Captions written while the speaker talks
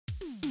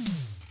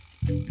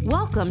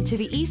Welcome to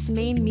the East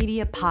Maine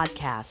Media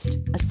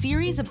Podcast, a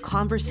series of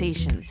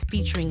conversations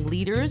featuring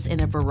leaders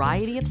in a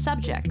variety of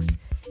subjects,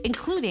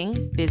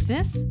 including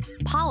business,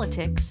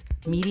 politics,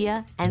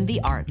 media, and the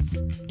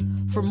arts.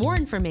 For more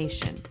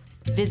information,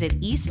 visit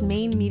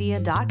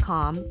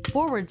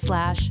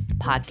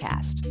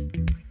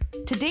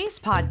eastmainemedia.com/podcast. Today's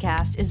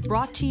podcast is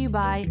brought to you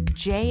by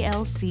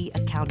JLC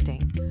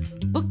Accounting,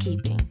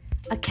 bookkeeping,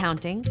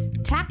 accounting,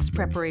 tax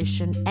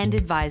preparation, and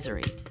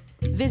advisory.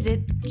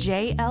 Visit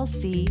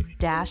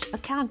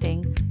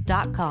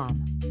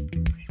jlc-accounting.com.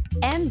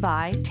 And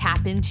by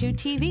Tap Into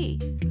TV,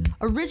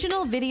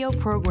 original video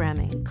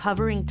programming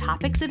covering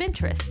topics of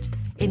interest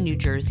in New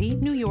Jersey,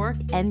 New York,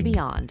 and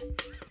beyond.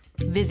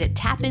 Visit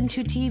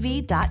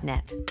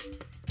tapintotv.net.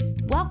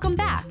 Welcome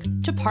back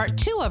to part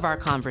 2 of our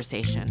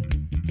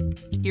conversation.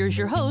 Here's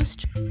your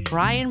host,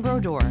 Brian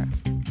Brodeur.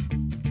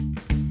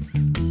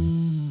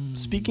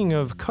 Speaking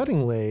of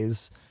cutting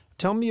lathes,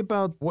 tell me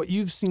about what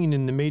you've seen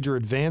in the major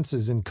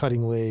advances in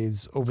cutting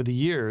lathes over the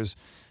years.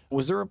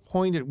 Was there a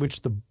point at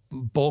which the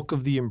bulk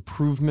of the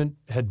improvement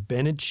had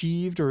been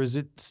achieved, or is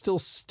it still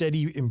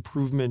steady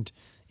improvement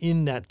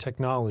in that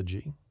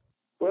technology?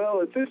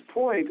 Well, at this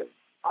point,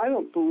 I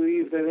don't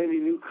believe that any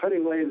new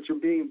cutting lathes are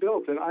being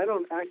built, and I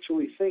don't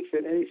actually think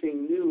that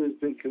anything new has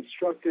been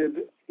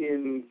constructed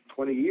in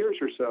 20 years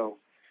or so.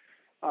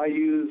 I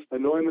use a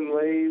Neumann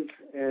lathe,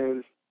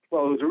 and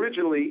well, it was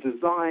originally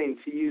designed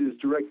to use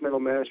direct metal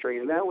mastering,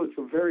 and that was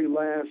the very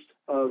last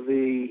of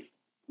the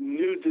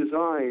new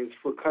designs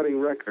for cutting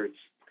records.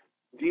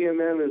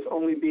 DMM is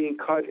only being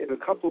cut in a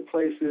couple of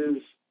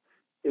places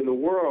in the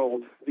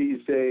world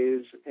these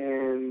days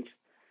and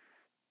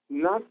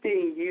not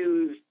being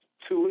used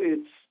to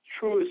its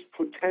truest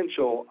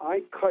potential.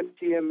 I cut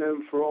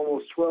DMM for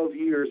almost 12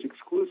 years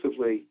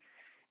exclusively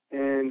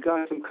and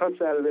got some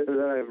cuts out of it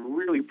that I'm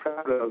really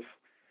proud of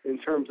in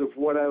terms of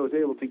what I was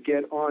able to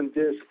get on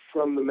disc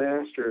from the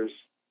masters.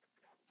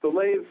 The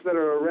lathes that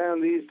are around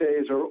these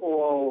days are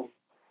all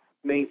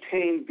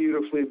maintained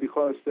beautifully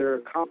because they're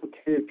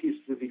complicated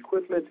pieces of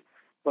equipment,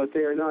 but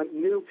they are not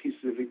new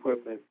pieces of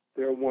equipment.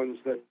 They're ones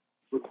that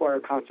require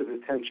constant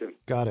attention.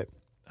 Got it.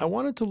 I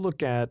wanted to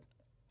look at,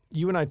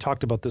 you and I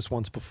talked about this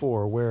once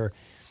before, where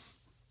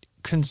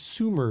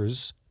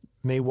consumers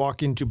may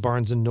walk into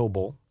Barnes &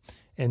 Noble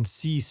and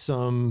see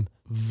some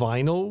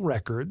vinyl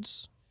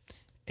records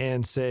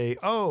and say,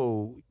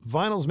 oh,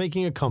 vinyl's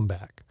making a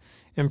comeback.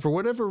 And for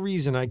whatever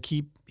reason, I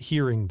keep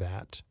hearing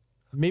that,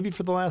 maybe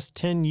for the last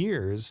 10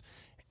 years.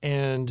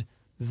 And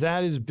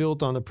that is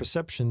built on the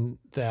perception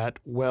that,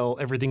 well,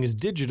 everything is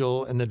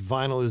digital and that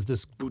vinyl is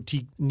this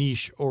boutique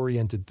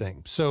niche-oriented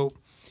thing. So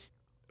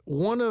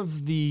one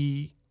of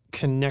the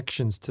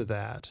connections to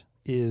that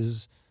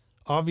is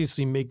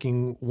obviously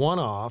making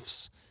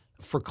one-offs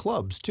for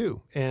clubs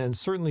too. And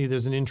certainly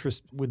there's an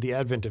interest with the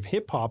advent of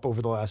hip hop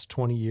over the last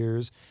 20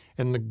 years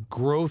and the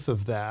growth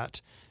of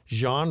that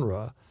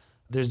genre.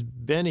 There's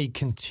been a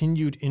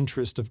continued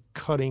interest of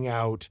cutting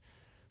out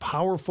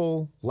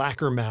powerful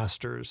lacquer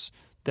masters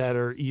that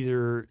are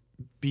either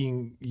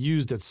being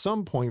used at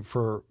some point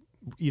for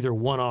either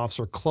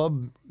one-offs or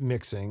club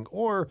mixing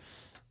or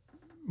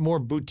more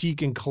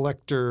boutique and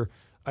collector.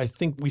 I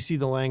think we see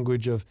the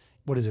language of,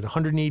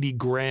 180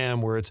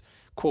 gram, where it's,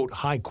 quote,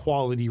 high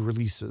quality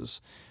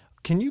releases.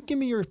 Can you give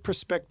me your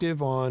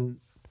perspective on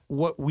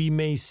what we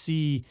may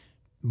see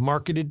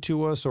marketed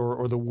to us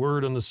or the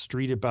word on the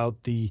street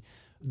about the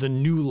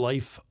new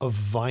life of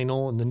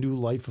vinyl and the new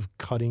life of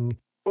cutting?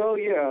 Well,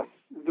 yeah,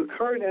 the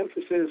current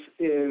emphasis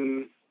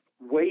in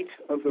weight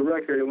of the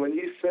record, and when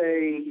you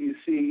say you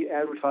see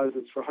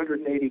advertisements for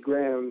 180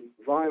 gram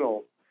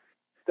vinyl,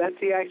 that's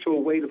the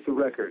actual weight of the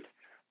record.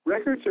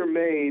 Records are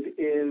made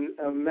in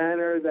a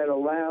manner that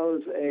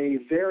allows a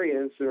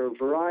variance or a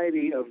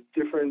variety of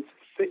different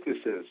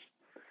thicknesses.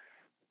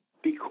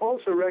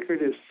 Because a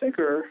record is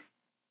thicker,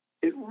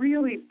 it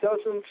really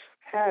doesn't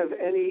have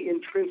any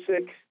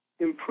intrinsic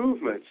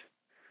improvement.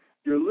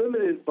 You're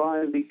limited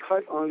by the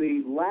cut on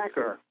the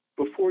lacquer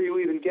before you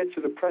even get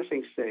to the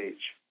pressing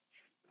stage.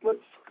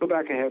 Let's go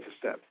back a half a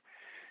step.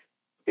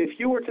 If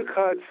you were to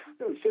cut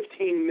a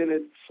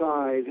 15-minute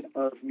side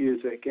of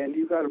music and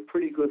you got a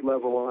pretty good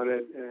level on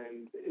it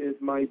and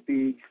it might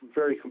be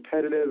very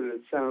competitive and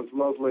it sounds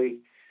lovely,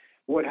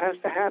 what has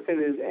to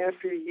happen is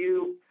after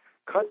you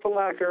cut the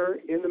lacquer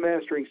in the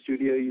mastering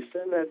studio, you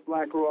send that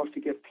lacquer off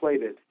to get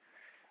plated.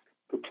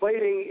 The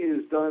plating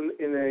is done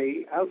in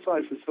an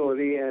outside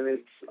facility, and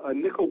it's a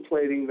nickel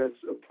plating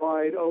that's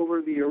applied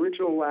over the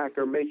original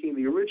lacquer, making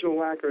the original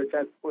lacquer at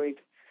that point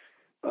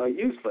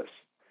useless.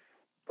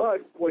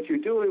 But what you're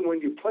doing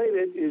when you plate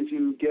it is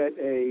you get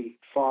a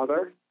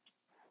father,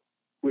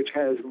 which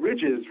has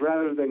ridges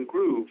rather than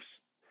grooves.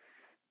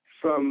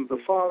 From the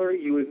father,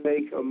 you would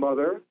make a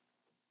mother,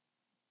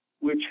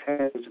 which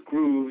has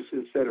grooves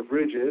instead of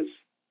ridges.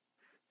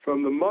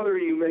 From the mother,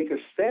 you make a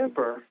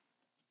stamper,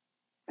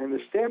 and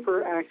the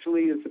stamper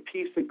actually is the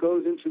piece that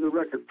goes into the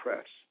record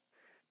press.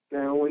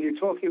 Now, when you're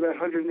talking about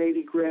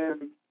 180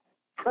 gram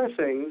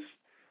pressings,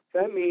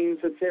 that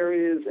means that there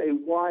is a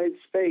wide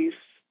space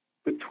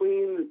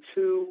between the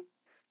two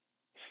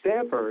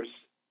stampers,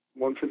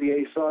 one for the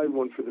A side,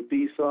 one for the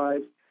B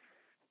side,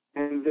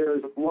 and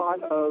there's a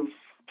lot of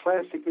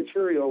plastic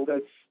material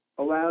that's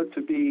allowed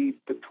to be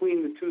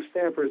between the two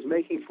stampers,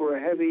 making for a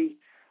heavy,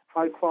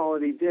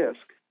 high-quality disc.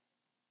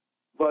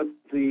 But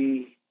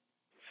the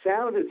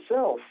sound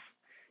itself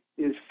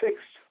is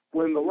fixed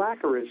when the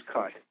lacquer is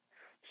cut.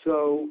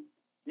 So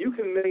you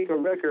can make a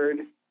record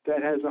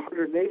that has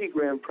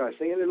 180-gram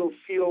pressing, and it'll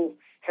feel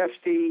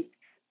hefty,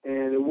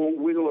 and it won't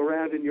wiggle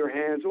around in your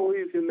hands. Or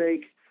you can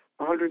make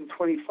a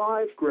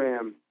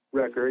 125-gram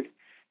record,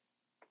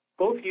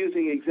 both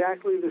using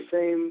exactly the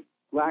same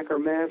lacquer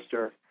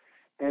master,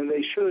 and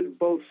they should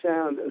both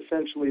sound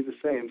essentially the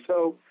same.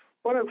 So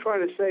what I'm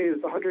trying to say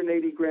is the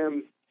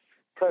 180-gram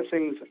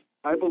pressings,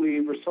 I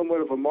believe, are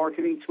somewhat of a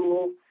marketing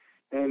tool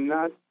and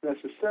not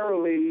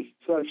necessarily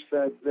such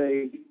that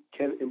they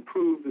can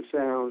improve the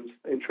sound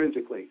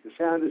intrinsically. The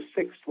sound is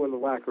fixed when the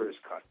lacquer is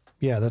cut.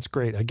 Yeah, that's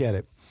great. I get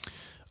it.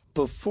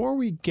 Before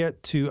we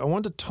get to, I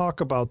want to talk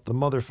about the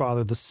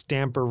mother-father, the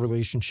stamper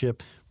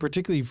relationship,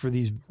 particularly for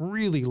these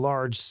really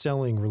large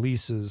selling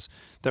releases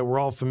that we're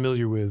all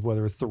familiar with,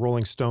 whether it's the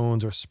Rolling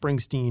Stones or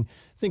Springsteen.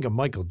 Think of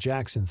Michael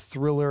Jackson,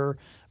 Thriller.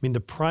 I mean, the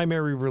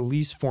primary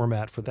release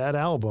format for that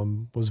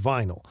album was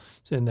vinyl,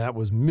 and that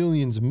was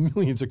millions and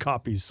millions of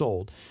copies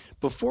sold.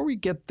 Before we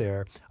get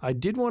there, I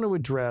did want to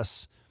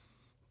address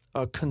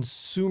a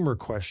consumer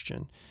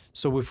question.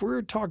 So if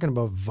we're talking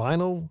about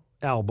vinyl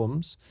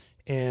albums,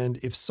 and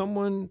if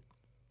someone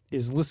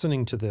is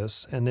listening to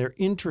this and they're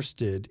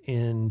interested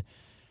in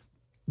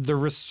the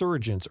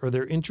resurgence or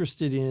they're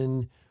interested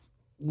in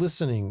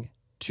listening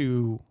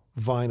to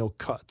vinyl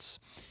cuts,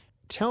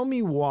 tell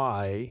me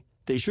why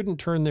they shouldn't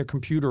turn their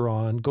computer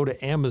on, go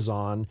to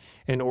Amazon,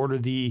 and order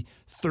the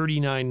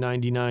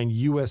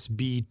 $39.99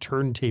 USB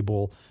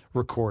turntable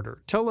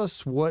recorder. Tell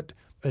us what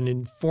an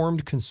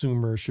informed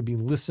consumer should be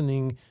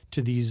listening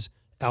to these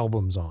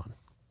albums on.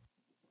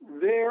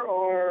 There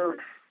are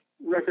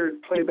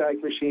record playback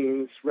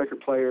machines,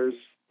 record players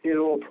in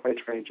all price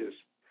ranges.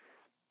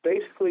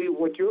 Basically,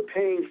 what you're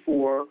paying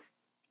for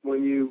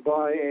when you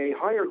buy a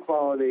higher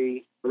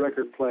quality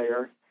record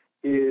player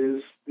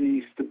is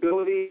the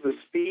stability, the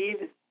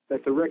speed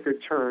that the record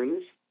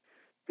turns,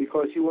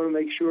 because you want to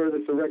make sure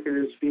that the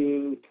record is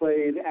being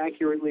played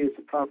accurately at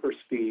the proper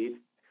speed.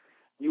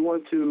 You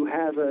want to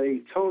have a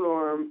tone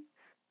arm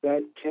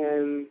that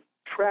can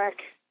track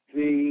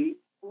the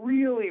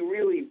really,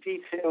 really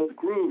detailed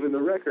groove in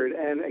the record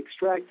and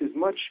extract as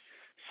much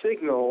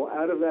signal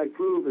out of that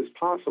groove as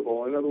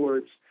possible. In other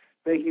words,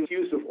 making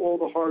use of all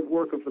the hard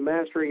work of the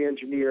mastering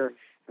engineer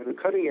and the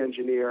cutting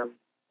engineer.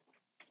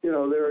 You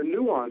know, there are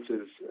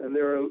nuances and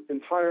there are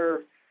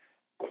entire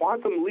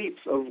quantum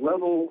leaps of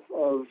level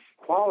of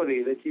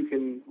quality that you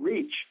can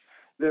reach.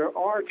 There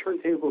are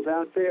turntables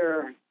out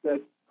there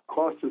that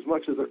cost as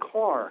much as a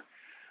car,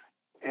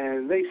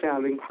 and they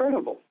sound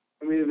incredible.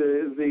 I mean,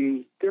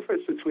 the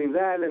difference between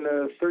that and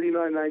a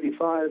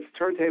 $39.95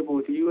 turntable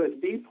with a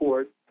USB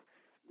port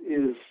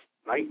is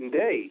night and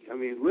day. I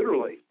mean,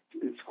 literally,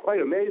 it's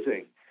quite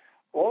amazing.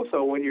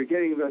 Also, when you're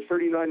getting the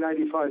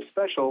 $39.95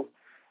 special,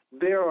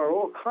 there are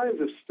all kinds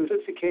of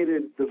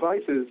sophisticated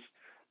devices,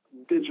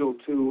 digital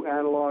to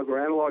analog or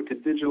analog to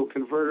digital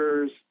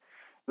converters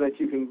that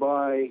you can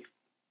buy,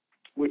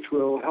 which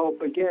will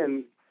help,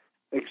 again,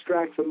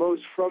 extract the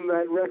most from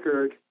that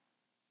record,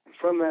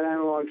 from that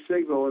analog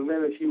signal, and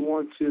then if you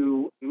want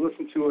to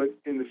listen to it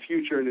in the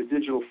future in a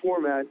digital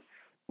format,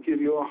 give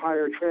you a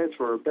higher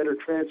transfer, a better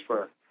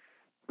transfer,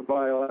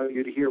 by allowing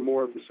you to hear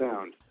more of the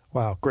sound.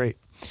 Wow, great.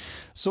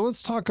 So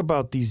let's talk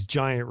about these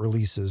giant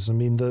releases. I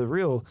mean, the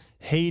real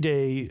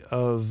heyday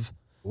of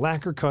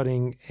lacquer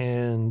cutting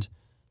and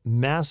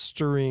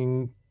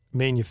mastering,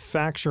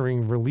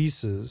 manufacturing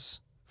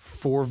releases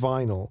for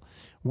vinyl.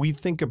 We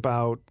think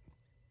about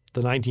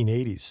the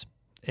 1980s,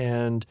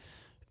 and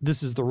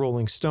this is the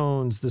Rolling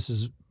Stones, this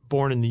is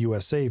Born in the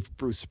USA,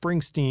 Bruce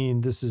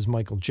Springsteen, this is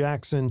Michael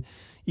Jackson,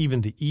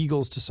 even the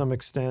Eagles to some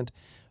extent.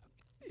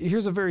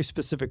 Here's a very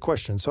specific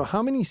question. So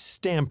how many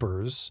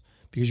stampers,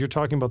 because you're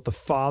talking about the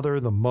father,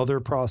 the mother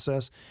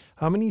process,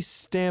 how many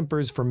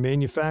stampers for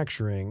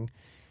manufacturing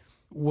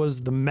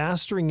was the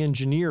mastering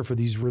engineer for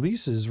these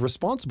releases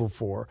responsible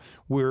for?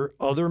 Were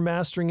other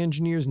mastering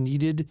engineers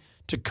needed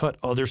to cut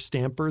other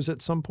stampers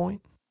at some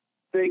point?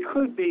 They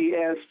could be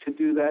asked to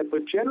do that,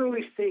 but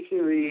generally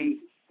speaking, the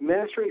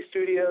mastering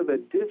studio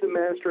that did the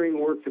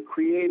mastering work, the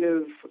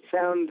creative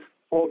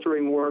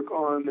sound-altering work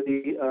on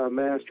the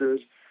masters,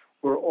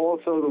 were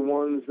also the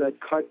ones that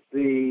cut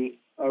the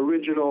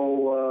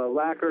original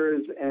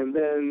lacquers, and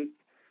then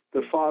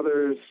the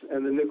fathers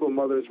and the nickel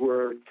mothers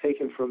were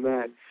taken from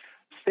that.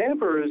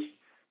 Stampers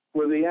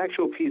were the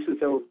actual pieces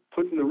that were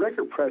put in the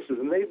record presses,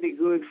 and they'd be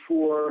good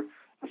for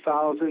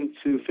 1,000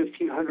 to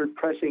 1,500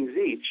 pressings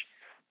each.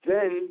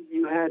 Then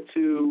you had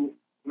to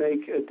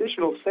make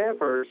additional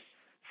stampers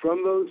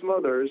from those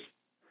mothers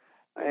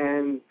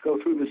and go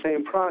through the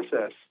same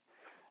process.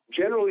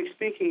 Generally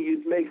speaking,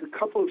 you'd make a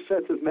couple of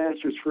sets of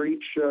masters for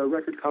each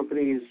record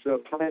company's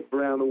plant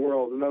around the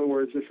world. In other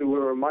words, if it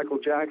were a Michael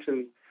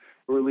Jackson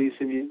release,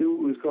 and you knew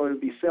it was going to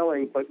be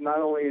selling, but not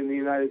only in the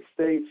United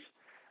States,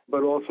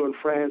 but also in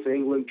France,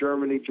 England,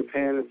 Germany,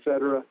 Japan,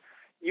 etc.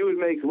 You would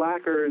make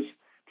lacquers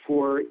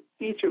for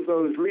each of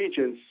those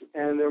regions,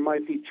 and there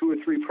might be 2 or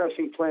 3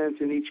 pressing plants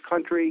in each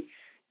country.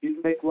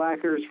 You'd make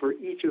lacquers for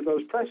each of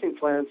those pressing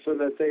plants so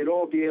that they'd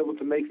all be able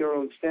to make their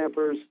own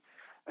stampers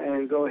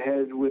and go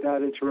ahead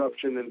without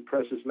interruption and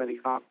press as many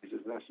copies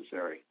as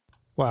necessary.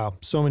 Wow,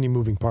 so many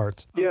moving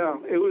parts. Yeah,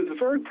 it was a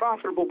very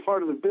profitable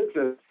part of the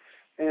business.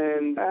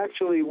 And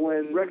actually,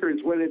 when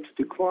records went into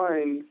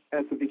decline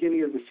at the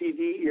beginning of the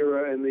CD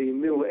era in the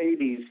middle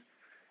 80s,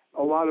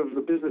 a lot of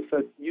the business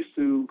that used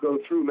to go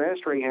through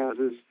mastering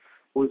houses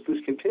was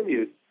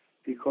discontinued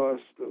because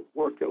the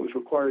work that was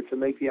required to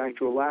make the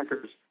actual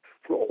lacquers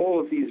for all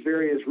of these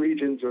various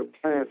regions or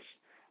plants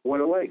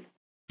went away.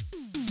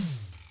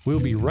 We'll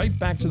be right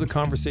back to the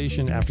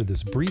conversation after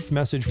this brief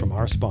message from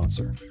our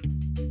sponsor.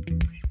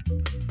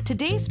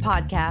 Today's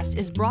podcast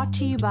is brought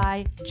to you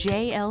by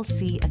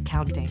JLC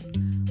Accounting,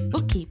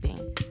 bookkeeping,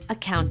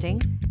 accounting,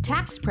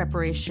 tax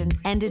preparation,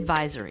 and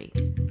advisory.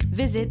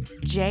 Visit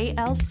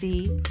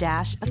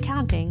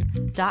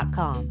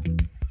jlc-accounting.com.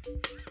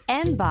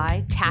 And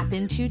by Tap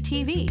Into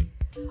TV,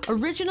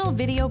 original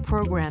video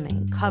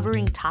programming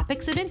covering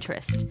topics of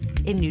interest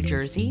in New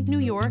Jersey, New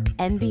York,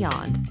 and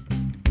beyond.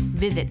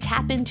 Visit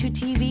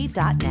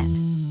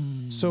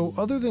tapintotv.net. So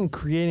other than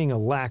creating a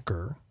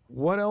lacquer,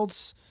 what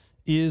else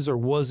is or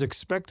was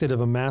expected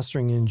of a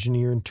mastering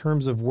engineer in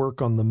terms of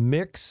work on the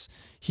mix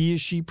he or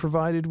she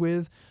provided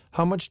with?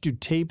 How much do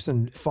tapes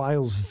and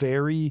files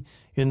vary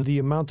in the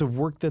amount of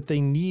work that they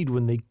need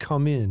when they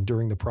come in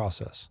during the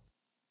process?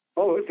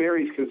 Oh, it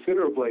varies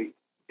considerably.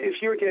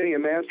 If you're getting a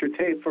master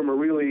tape from a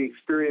really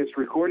experienced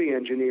recording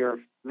engineer,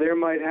 there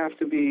might have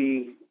to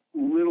be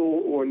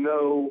little or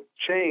no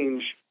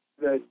change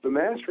that the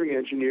mastering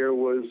engineer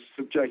was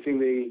subjecting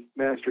the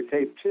master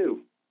tape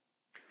to.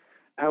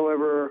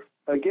 However,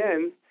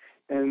 again,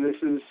 and this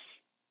is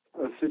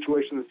a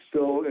situation that's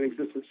still in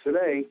existence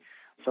today,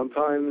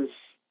 sometimes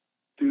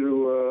due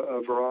to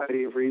a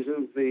variety of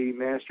reasons, the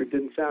master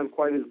didn't sound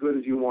quite as good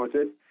as you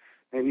wanted,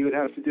 and you would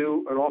have to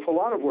do an awful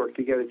lot of work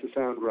to get it to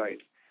sound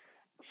right.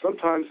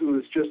 Sometimes it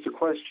was just a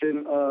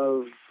question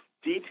of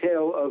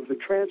detail of the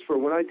transfer.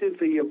 When I did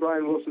the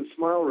Brian Wilson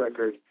Smile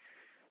record,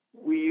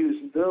 we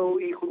used no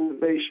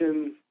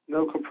equalization,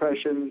 no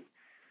compression.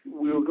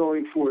 We were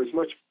going for as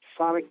much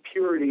sonic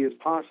purity as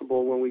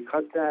possible. When we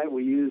cut that,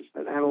 we used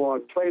an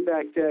analog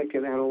playback deck,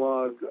 an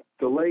analog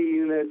delay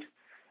unit,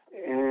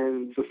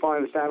 and the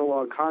finest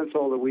analog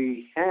console that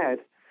we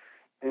had.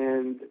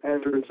 And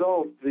as a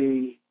result,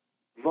 the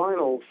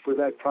vinyl for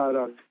that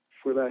product,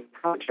 for that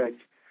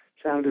project,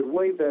 sounded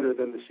way better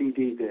than the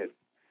CD did.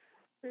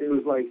 It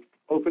was like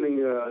opening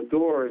a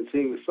door and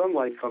seeing the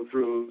sunlight come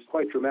through. It was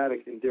quite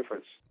dramatic in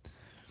difference.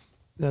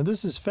 Now,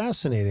 this is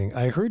fascinating.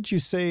 I heard you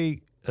say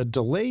a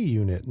delay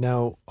unit.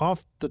 Now,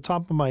 off the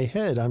top of my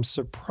head, I'm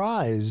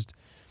surprised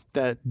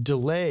that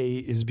delay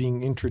is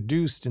being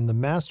introduced in the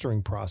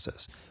mastering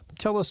process.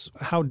 Tell us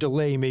how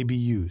delay may be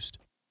used.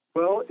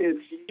 Well,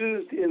 it's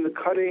used in the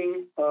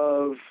cutting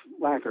of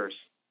lacquers.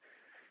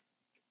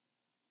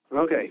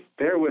 Okay,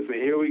 bear with me.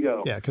 Here we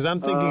go. Yeah, because I'm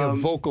thinking of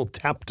vocal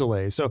tap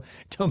delay. So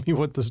tell me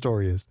what the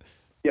story is.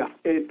 Yeah,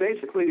 it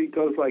basically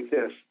goes like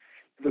this.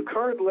 The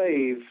current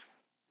lathe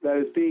that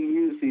is being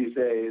used these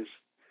days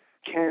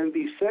can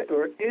be set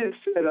or is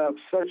set up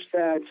such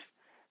that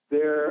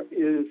there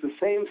is the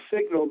same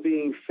signal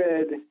being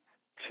fed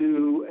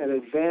to an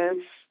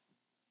advanced,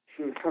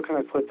 how can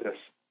I put this?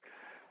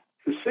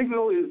 The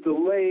signal is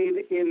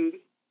delayed in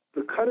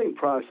the cutting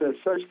process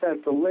such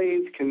that the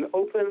lathe can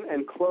open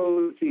and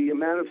close the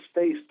amount of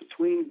space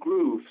between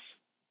grooves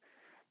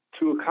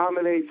to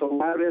accommodate the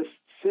loudest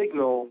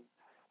signal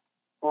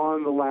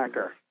on the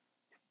lacquer.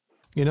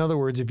 In other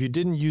words, if you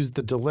didn't use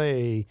the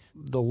delay,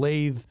 the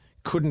lathe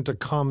couldn't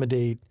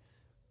accommodate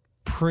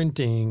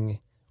printing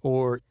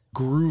or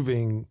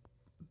grooving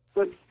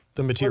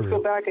the material.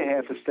 Let's go back a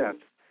half a step.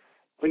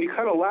 When you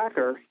cut a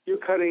lacquer, you're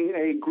cutting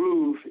a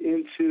groove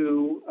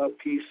into a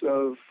piece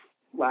of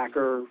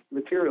lacquer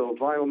material,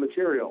 vinyl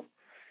material.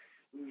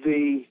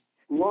 The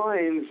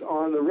lines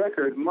on the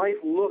record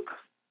might look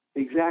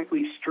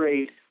exactly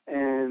straight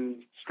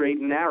and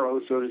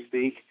narrow, so to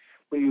speak,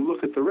 when you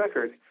look at the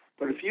record.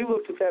 But if you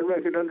looked at that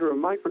record under a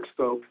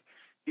microscope,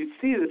 you'd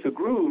see that the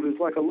groove is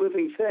like a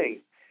living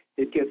thing.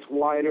 It gets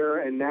wider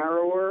and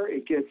narrower.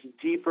 It gets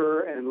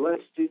deeper and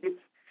less deep.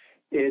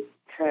 It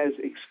has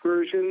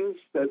excursions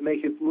that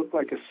make it look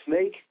like a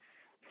snake.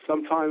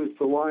 Sometimes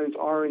the lines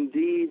are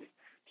indeed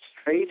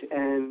straight,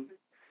 and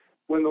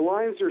when the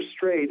lines are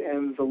straight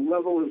and the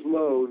level is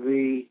low,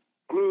 the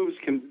grooves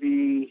can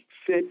be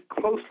fit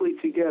closely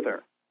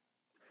together.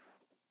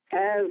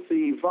 As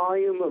the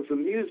volume of the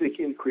music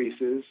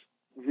increases,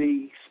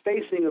 the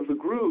spacing of the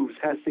grooves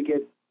has to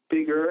get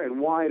bigger and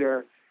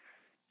wider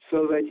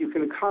so that you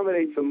can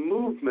accommodate the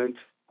movement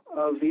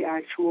of the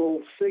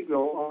actual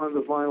signal on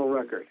the vinyl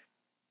record.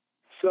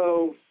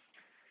 So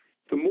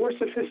the more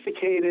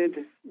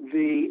sophisticated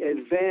the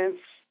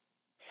advanced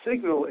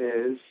signal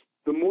is,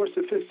 the more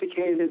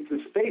sophisticated the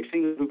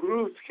spacing of the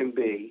grooves can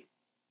be,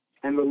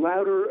 and the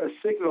louder a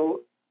signal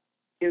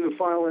in the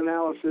final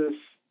analysis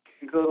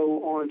can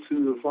go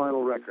onto the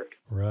final record.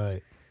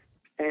 Right.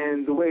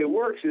 And the way it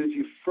works is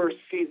you first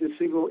feed the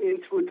signal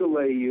into a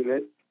delay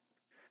unit,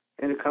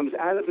 and it comes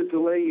out of the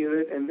delay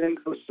unit and then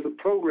goes to the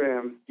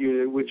program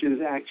unit, which is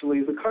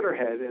actually the cutter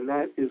head, and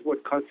that is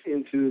what cuts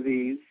into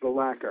the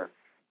lacquer.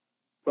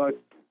 But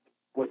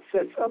what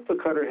sets up the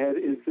cutter head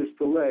is this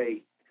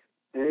delay,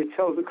 and it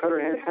tells the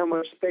cutter head how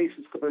much space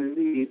it's going to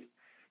need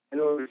in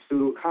order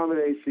to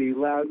accommodate the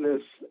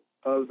loudness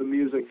of the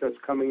music that's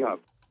coming up.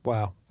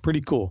 Wow,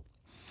 pretty cool.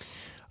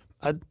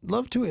 I'd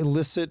love to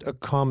elicit a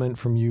comment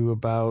from you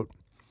about,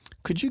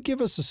 could you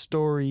give us a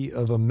story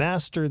of a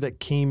master that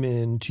came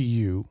in to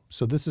you?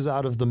 So this is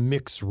out of the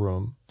mix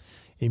room,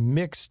 a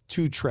mixed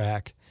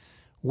 2-track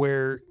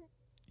where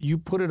you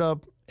put it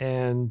up,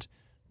 and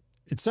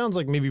it sounds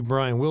like maybe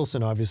Brian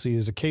Wilson obviously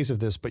is a case of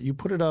this, but you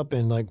put it up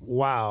and like,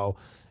 wow,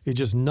 it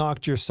just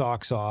knocked your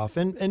socks off.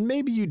 And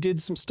maybe you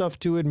did some stuff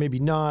to it, maybe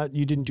not,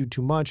 you didn't do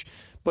too much,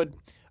 but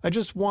I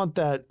just want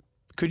that.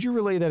 Could you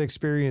relay that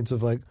experience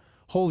of like,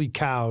 holy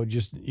cow,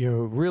 just,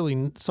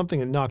 really something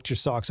that knocked your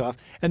socks off,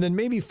 and then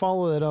maybe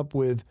follow that up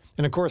with,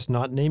 and of course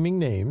not naming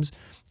names,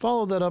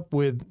 follow that up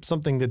with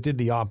something that did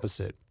the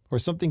opposite, or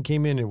something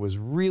came in and it was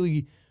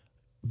really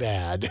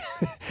bad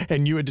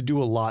and you had to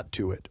do a lot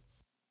to it?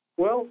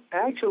 Well,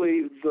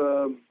 actually,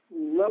 the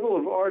level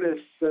of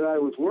artists that I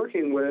was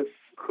working with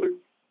could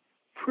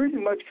pretty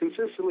much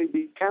consistently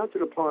be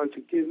counted upon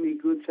to give me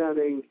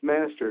good-sounding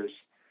masters.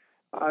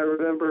 I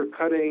remember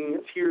cutting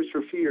Tears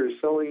for Fears,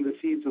 Sowing the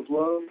Seeds of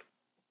Love,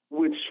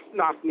 which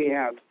knocked me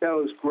out. That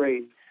was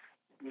great.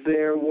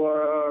 There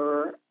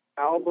were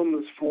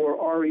albums for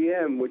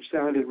REM, which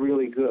sounded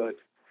really good.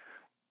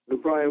 The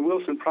Brian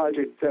Wilson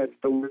project that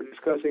we were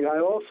discussing, I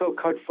also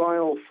cut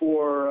vinyl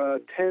for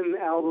 10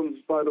 albums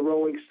by the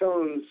Rolling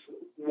Stones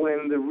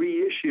when the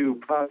reissue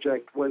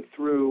project went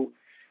through,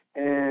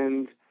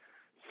 and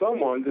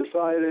someone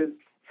decided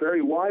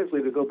very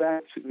wisely to go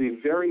back to the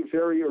very,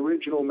 very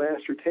original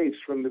master tapes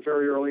from the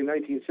very early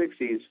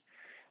 1960s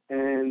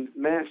and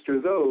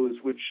master those,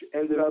 which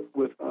ended up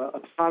with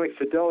a sonic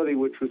fidelity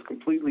which was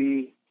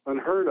completely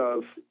unheard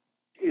of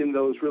in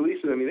those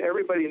releases. I mean,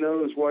 everybody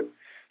knows what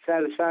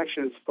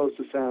Satisfaction is supposed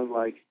to sound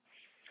like,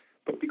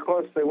 but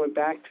because they went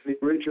back to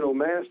the original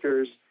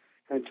masters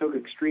and took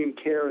extreme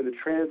care in the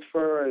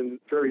transfer and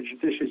very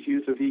judicious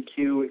use of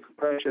EQ and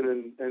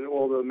compression and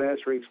all the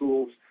mastering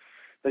tools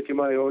that you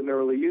might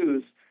ordinarily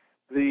use,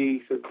 the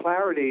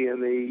clarity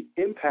and the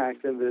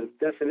impact and the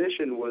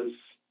definition was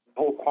a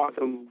whole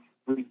quantum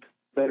leap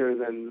better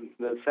than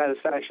the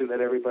Satisfaction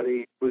that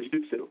everybody was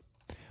used to.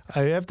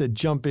 I have to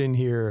jump in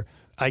here.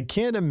 I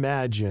can't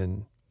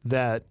imagine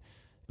that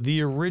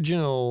the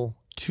original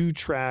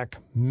 2-track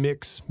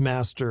mix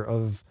master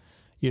of,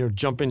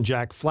 Jumpin'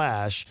 Jack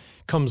Flash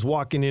comes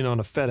walking in on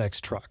a FedEx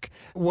truck.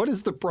 What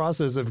is the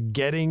process of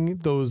getting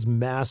those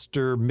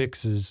master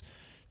mixes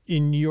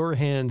in your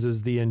hands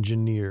as the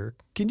engineer?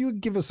 Can you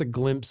give us a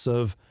glimpse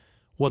of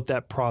what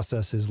that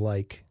process is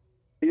like?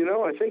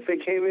 I think they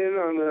came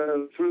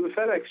in through the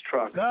FedEx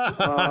truck.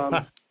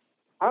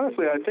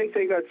 Honestly, I think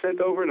they got sent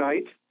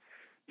overnight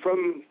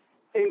from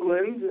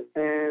England,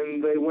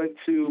 and they went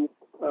to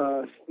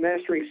a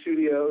mastering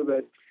studio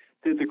that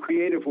did the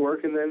creative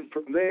work, and then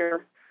from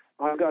there,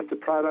 I got the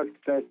product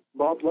that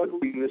Bob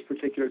Ludwig, in this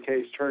particular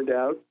case, turned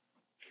out,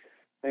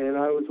 and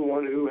I was the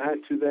one who had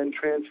to then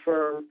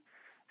transfer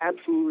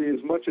absolutely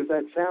as much of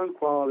that sound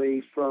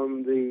quality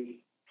from the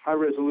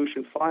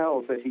high-resolution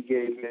files that he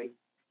gave me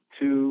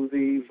to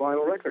the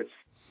vinyl records.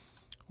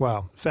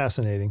 Wow,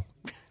 fascinating.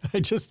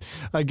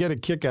 I get a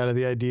kick out of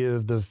the idea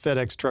of the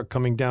FedEx truck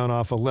coming down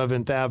off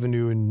 11th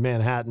Avenue in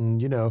Manhattan.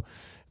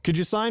 Could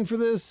you sign for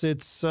this?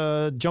 It's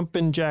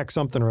Jumpin' Jack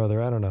something or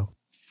other. I don't know.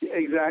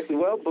 Exactly.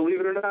 Well, believe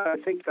it or not, I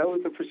think that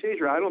was the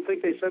procedure. I don't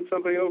think they sent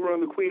somebody over on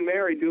the Queen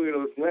Mary doing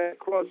those land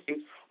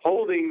crossings,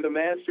 holding the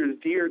masters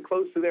dear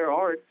close to their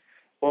heart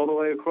all the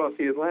way across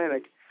the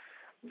Atlantic.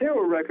 There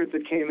were records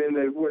that came in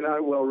that were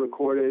not well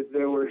recorded.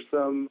 There were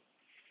some,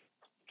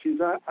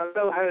 I don't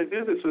know how to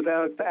do this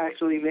without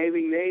actually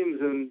naming names.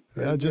 And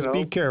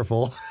be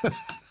careful.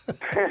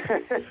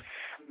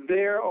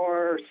 There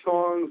are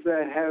songs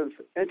that have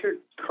entered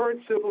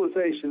current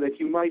civilization that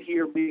you might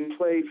hear being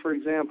played, for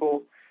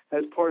example,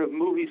 as part of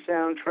movie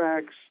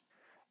soundtracks,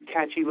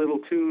 catchy little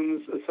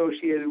tunes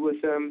associated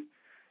with them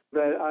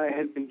that I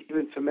had been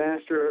given to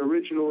master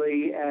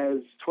originally as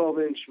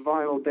 12-inch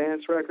vinyl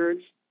dance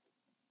records.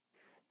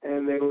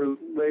 And they were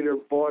later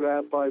bought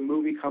out by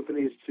movie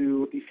companies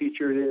to be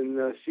featured in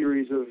a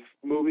series of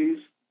movies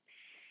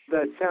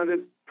that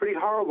sounded pretty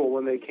horrible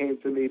when they came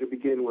to me to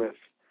begin with.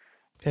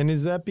 And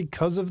is that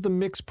because of the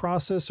mix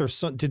process, or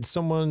did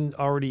someone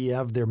already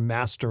have their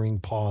mastering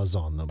paws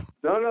on them?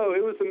 No,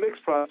 it was the mix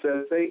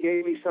process. They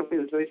gave me something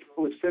that they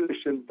thought was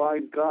finished, and by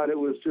God, it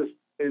was just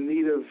in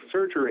need of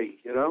surgery,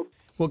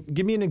 Well,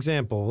 give me an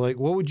example. Like,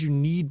 what would you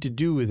need to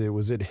do with it?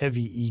 Was it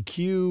heavy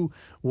EQ?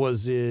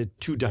 Was it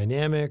too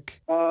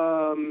dynamic?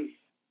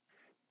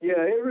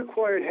 Yeah, it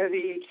required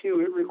heavy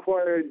EQ. It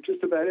required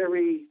just about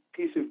every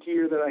piece of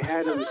gear that I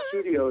had in the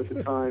studio at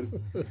the time.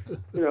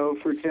 You know,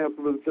 for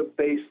example, the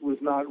bass was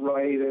not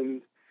right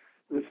and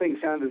the thing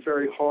sounded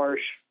very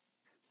harsh.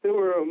 There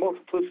were a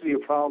multiplicity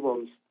of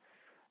problems.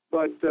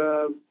 But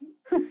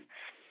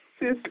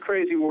it's a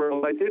crazy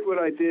world. I did what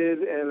I did,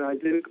 and I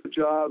did a good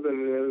job,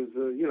 and it was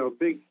a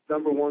big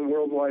 #1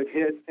 worldwide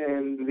hit,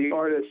 and the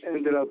artist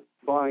ended up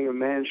buying a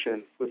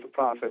mansion with the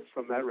profits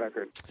from that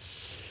record.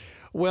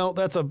 Well,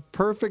 that's a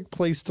perfect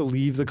place to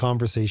leave the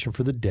conversation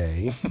for the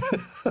day.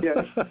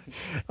 Yeah.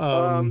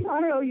 I don't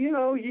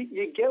know,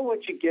 you get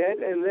what you get,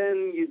 and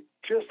then you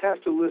just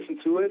have to listen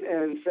to it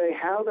and say,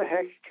 how the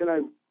heck can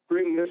I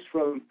bring this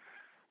from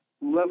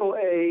level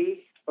A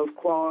of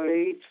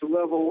quality to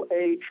level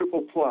A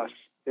triple plus,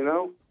 you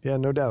know? Yeah,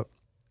 no doubt.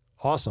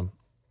 Awesome.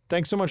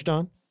 Thanks so much,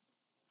 Don.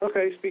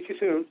 Okay, speak to you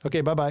soon.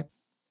 Okay, bye-bye.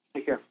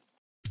 Take care.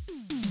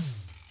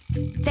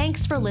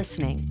 Thanks for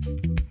listening.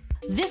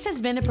 This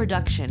has been a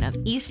production of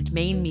East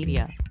Main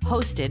Media,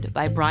 hosted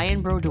by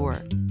Brian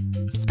Brodeur.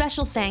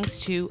 Special thanks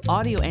to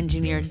audio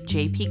engineer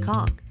J.P.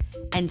 Conk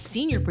and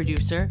senior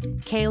producer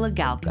Kayla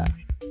Galka.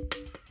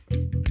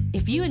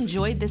 If you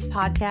enjoyed this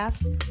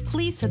podcast,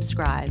 please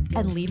subscribe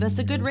and leave us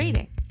a good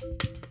rating.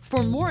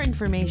 For more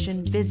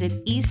information,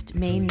 visit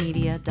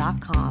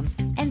eastmainmedia.com,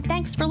 and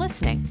thanks for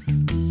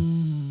listening.